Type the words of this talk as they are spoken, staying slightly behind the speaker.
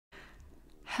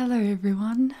Hello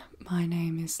everyone, my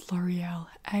name is L'Oreal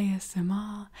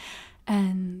ASMR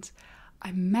and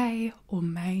I may or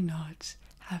may not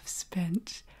have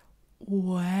spent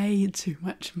way too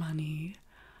much money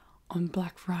on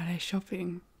Black Friday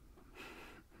shopping.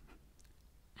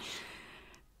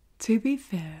 To be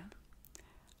fair,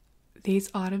 these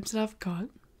items that I've got,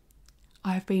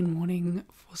 I've been wanting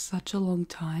for such a long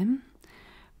time,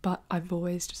 but I've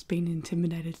always just been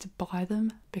intimidated to buy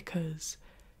them because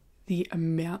the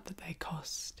amount that they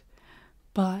cost.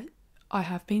 But I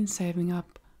have been saving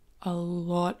up a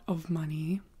lot of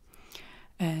money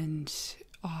and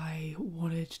I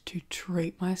wanted to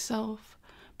treat myself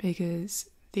because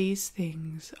these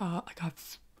things are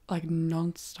I've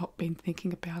non-stop been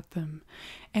thinking about them,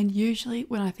 and usually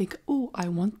when I think, oh, I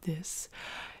want this,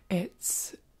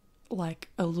 it's like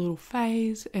a little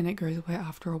phase and it goes away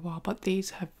after a while, but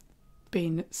these have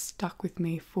been stuck with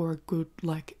me for a good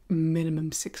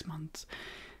minimum 6 months.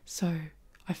 So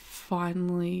I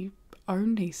finally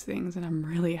own these things and I'm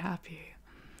really happy.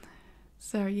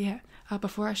 So yeah,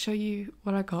 before I show you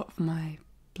what I got for my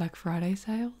Black Friday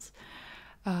sales,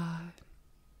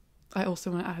 I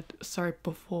also want to add,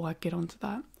 before I get onto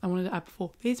that, I wanted to add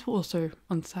before, these were also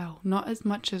on sale. Not as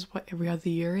much as what every other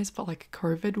year is, but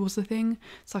COVID was a thing,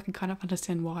 so I can kind of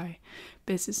understand why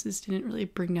businesses didn't really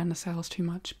bring down the sales too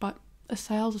much, but a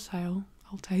sale's a sale,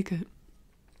 I'll take it.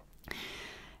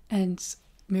 And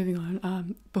moving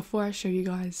on, before I show you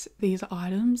guys these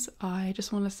items, I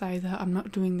just want to say that I'm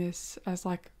not doing this as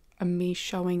a me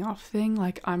showing off thing.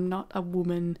 I'm not a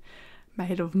woman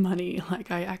made of money.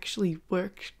 I actually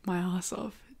worked my ass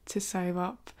off to save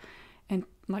up and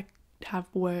have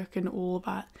work and all of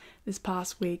that. This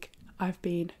past week I've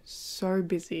been so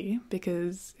busy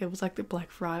because it was the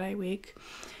Black Friday week,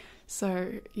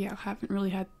 so yeah, I haven't really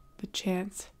had the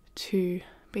chance to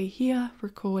be here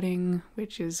recording,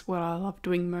 which is what I love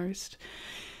doing most.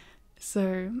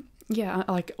 So yeah,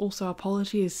 also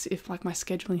apologies if my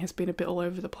scheduling has been a bit all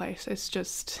over the place. It's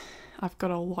just I've got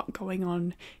a lot going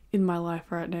on in my life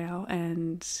right now,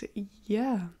 and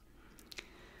yeah.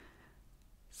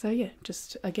 So yeah,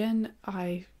 just again,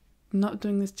 I'm not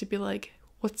doing this to be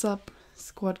what's up,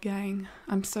 squad gang,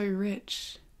 I'm so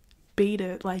rich, beat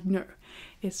it. No,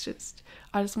 it's just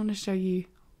I just want to show you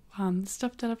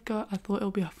stuff that I've got. I thought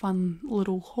it'll be a fun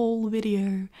little haul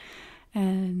video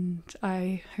and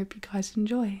I hope you guys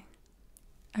enjoy.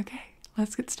 Okay,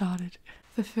 let's get started.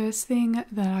 The first thing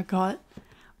that I got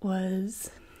was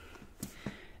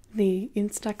the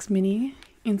Instax Mini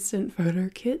Instant Photo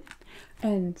Kit,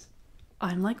 and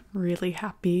I'm really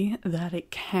happy that it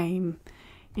came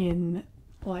in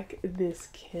this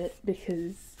kit,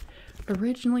 because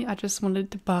originally I just wanted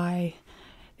to buy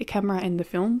the camera and the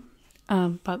film,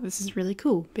 but this is really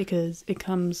cool because it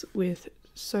comes with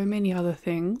so many other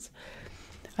things.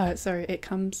 So it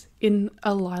comes in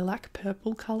a lilac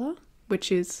purple colour,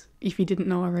 which is, if you didn't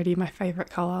know already, my favourite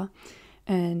colour.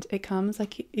 And it comes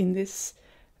in this,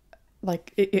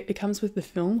 it comes with the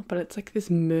film, but it's this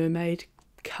mermaid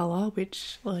colour,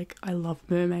 which I love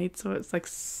mermaids, so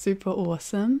it's super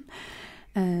awesome.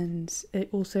 And it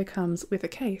also comes with a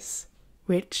case,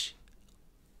 which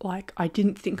I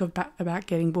didn't think about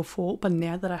getting before, but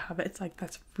now that I have it, it's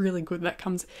that's really good. That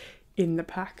comes in the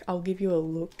pack. I'll give you a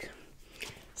look.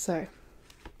 So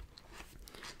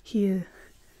here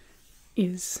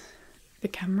is the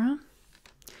camera.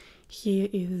 Here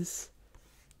is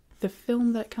the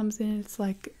film that comes in. It's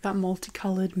that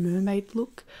multicolored mermaid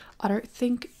look. I don't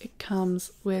think it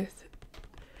comes with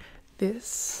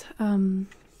this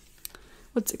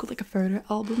what's it called, a photo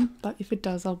album, but if it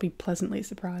does I'll be pleasantly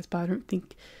surprised, but I don't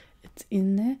think it's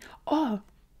in there. Oh,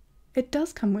 it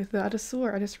does come with it. I just saw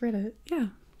it, I just read it. Yeah,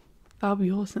 that'll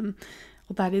be awesome.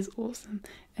 Well, that is awesome.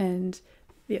 And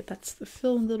yeah, that's the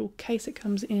film little case it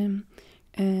comes in,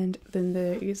 and then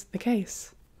there is the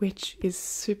case, which is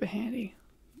super handy.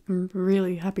 I'm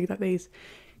really happy that these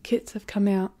kits have come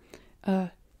out,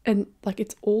 and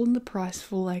it's all in the price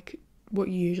for what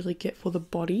you usually get for the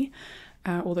body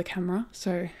or the camera,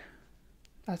 so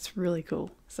that's really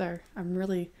cool. So I'm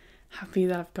really happy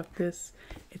that I've got this.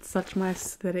 It's such my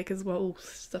aesthetic as well.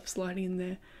 Stuff sliding in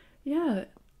there. Yeah,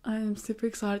 I'm super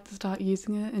excited to start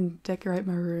using it and decorate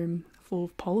my room full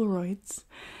of Polaroids.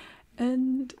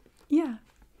 And yeah,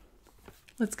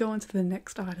 let's go on to the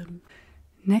next item.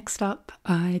 Next up,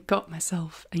 I got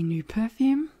myself a new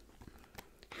perfume,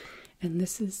 and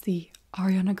this is the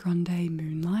Ariana Grande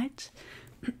Moonlight.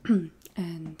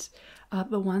 And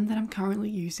the one that I'm currently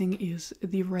using is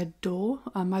the Red Door.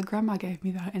 My grandma gave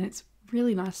me that, and it's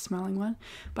really nice smelling one,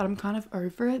 but I'm kind of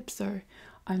over it, so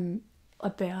I'm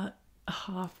about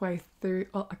halfway through,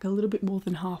 like a little bit more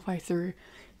than halfway through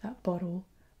that bottle.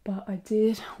 But I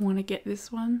did want to get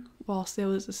this one whilst there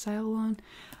was a sale on.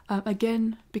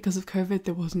 Again, because of COVID,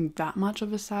 there wasn't that much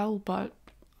of a sale, but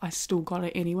I still got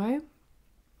it anyway.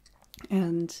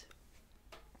 And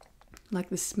like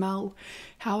the smell,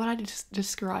 how would I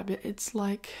describe it? It's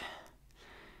like,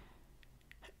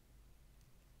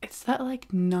 it's that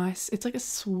like nice, it's like a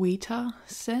sweeter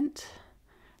scent,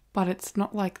 but it's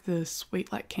not like the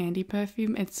sweet like candy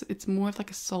perfume. It's more of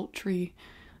like a sultry,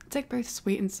 it's like both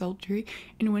sweet and sultry.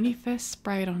 And when you first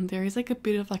spray it on, there is like a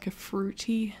bit of like a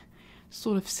fruity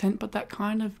sort of scent, but that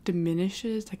kind of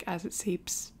diminishes like as it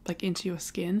seeps like into your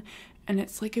skin. And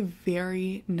it's like a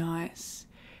very nice,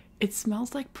 it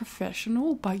smells like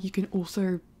professional, but you can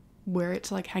also wear it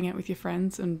to like hang out with your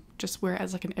friends and just wear it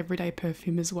as like an everyday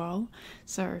perfume as well.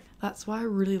 So that's why I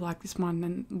really like this one,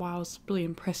 and why I was really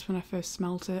impressed when I first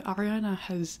smelled it. Ariana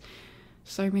has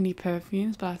so many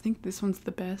perfumes, but I think this one's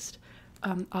the best.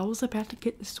 I was about to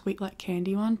get the sweet like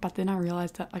candy one, but then I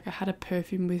realized that like I had a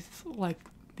perfume with like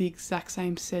the exact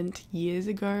same scent years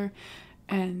ago,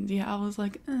 and yeah, I was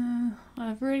like,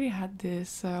 I've already had this,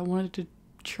 so I wanted to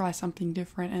try something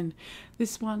different. And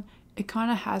this one, it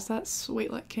kind of has that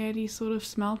sweet like candy sort of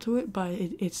smell to it, but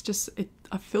it's just,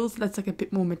 I feel that's like a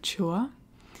bit more mature.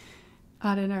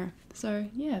 I don't know. So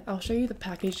yeah, I'll show you the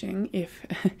packaging if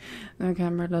the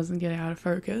camera doesn't get out of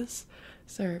focus.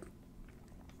 So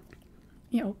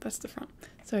yeah, oh, that's the front.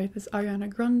 So there's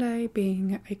Ariana Grande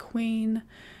being a queen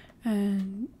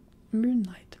and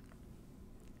Moonlight.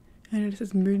 And it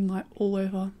says Moonlight all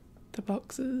over the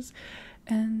boxes.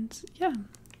 And yeah,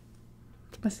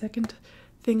 it's my second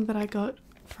thing that I got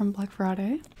from Black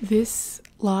Friday. This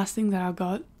last thing that I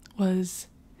got was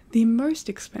the most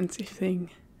expensive thing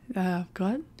that I've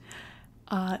got.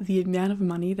 The amount of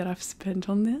money that I've spent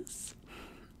on this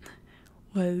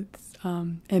was,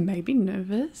 it made me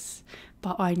nervous,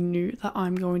 but I knew that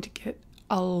I'm going to get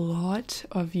a lot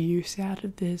of use out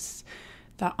of this,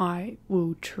 that I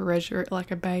will treasure it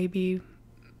like a baby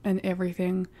and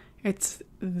everything. It's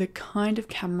the kind of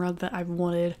camera that I've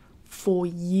wanted for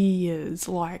years.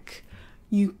 Like,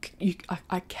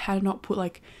 I cannot put,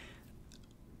 like,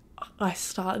 I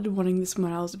started wanting this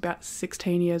when I was about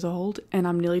 16 years old, and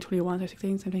I'm nearly 21, so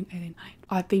 16, 17, 18, 19.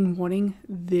 I've been wanting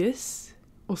this,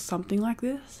 or something like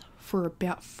this, for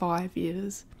about 5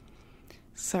 years.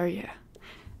 So yeah.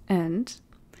 And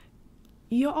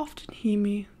you often hear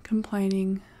me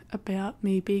complaining about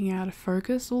me being out of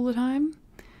focus all the time.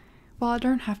 Well, I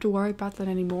don't have to worry about that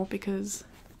anymore because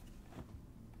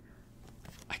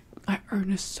I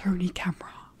own a Sony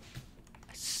camera.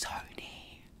 A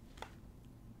Sony.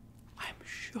 I'm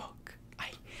shook.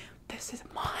 This is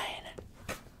mine.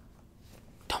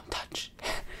 Don't touch.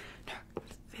 No,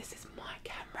 this is my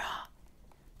camera.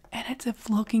 And it's a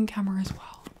vlogging camera as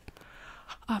well.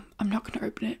 I'm not going to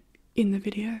open it in the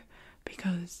video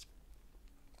because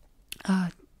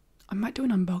I might do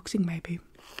an unboxing maybe.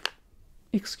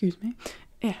 Excuse me.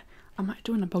 Yeah, I might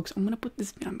do an unboxing. I'm going to put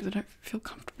this down because I don't feel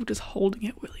comfortable just holding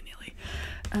it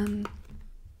willy-nilly.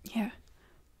 Yeah.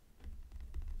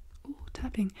 Ooh,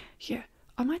 tapping. Yeah,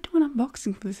 I might do an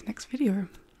unboxing for this next video.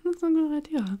 That's a good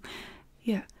idea.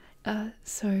 Yeah,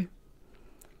 so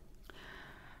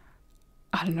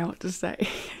I don't know what to say.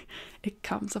 It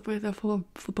comes up with a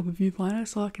flip of a viewfinder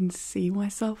so I can see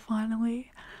myself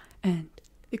finally, and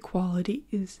the quality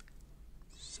is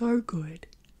so good.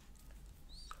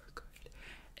 So good.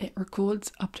 It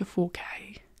records up to 4K.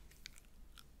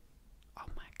 Oh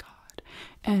my god.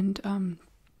 And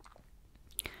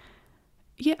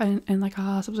yeah, and like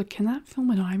I asked, I was like, can that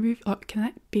film in iMovie? Can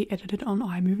that be edited on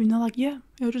iMovie? And they're like, yeah,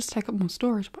 it'll just take up more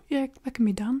storage, but yeah, that can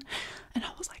be done. And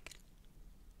I was like,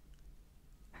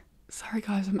 sorry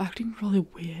guys, I'm acting really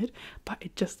weird, but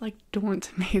it just like dawned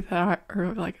to me that I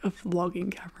own like a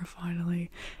vlogging camera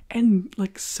finally, and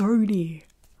like Sony.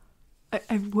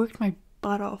 I've worked my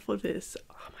butt off for this.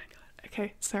 Oh my god.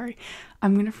 Okay, sorry.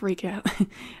 I'm gonna freak out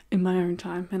in my own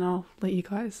time, and I'll let you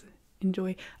guys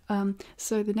enjoy.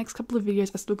 So the next couple of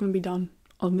videos are still gonna be done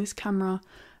on this camera,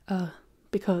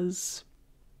 because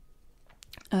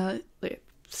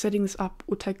setting this up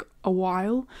will take a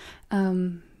while.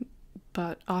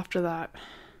 But after that,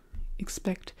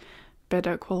 expect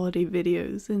better quality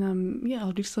videos, and yeah,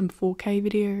 I'll do some 4K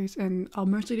videos, and I'll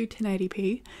mostly do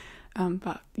 1080p,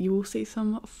 but you will see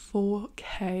some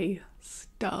 4K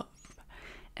stuff.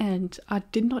 And I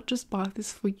did not just buy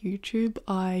this for YouTube,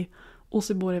 I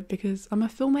also bought it because I'm a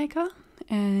filmmaker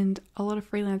and a lot of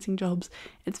freelancing jobs,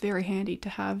 it's very handy to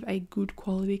have a good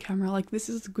quality camera. Like, this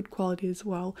is good quality as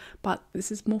well, but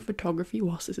this is more photography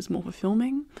whilst this is more for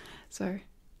filming. So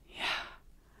yeah,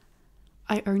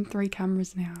 I own 3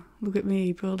 cameras now. Look at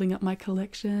me building up my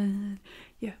collection.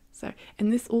 Yeah, so,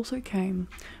 and this also came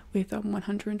with a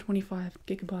 125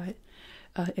 gigabyte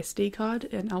SD card,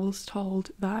 and I was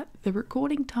told that the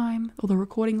recording time or the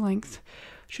recording length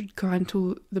should go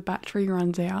until the battery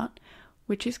runs out,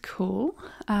 which is cool.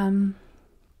 And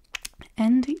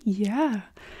yeah,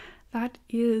 that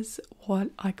is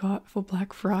what I got for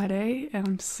Black Friday, and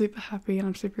I'm super happy and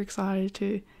I'm super excited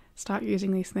to start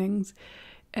using these things.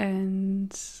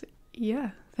 And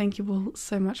yeah, thank you all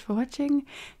so much for watching.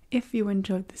 If you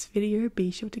enjoyed this video, be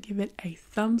sure to give it a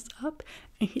thumbs up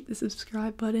and hit the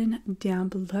subscribe button down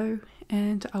below,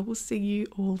 and I will see you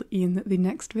all in the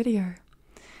next video.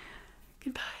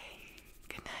 Goodbye.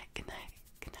 Good night. Good night.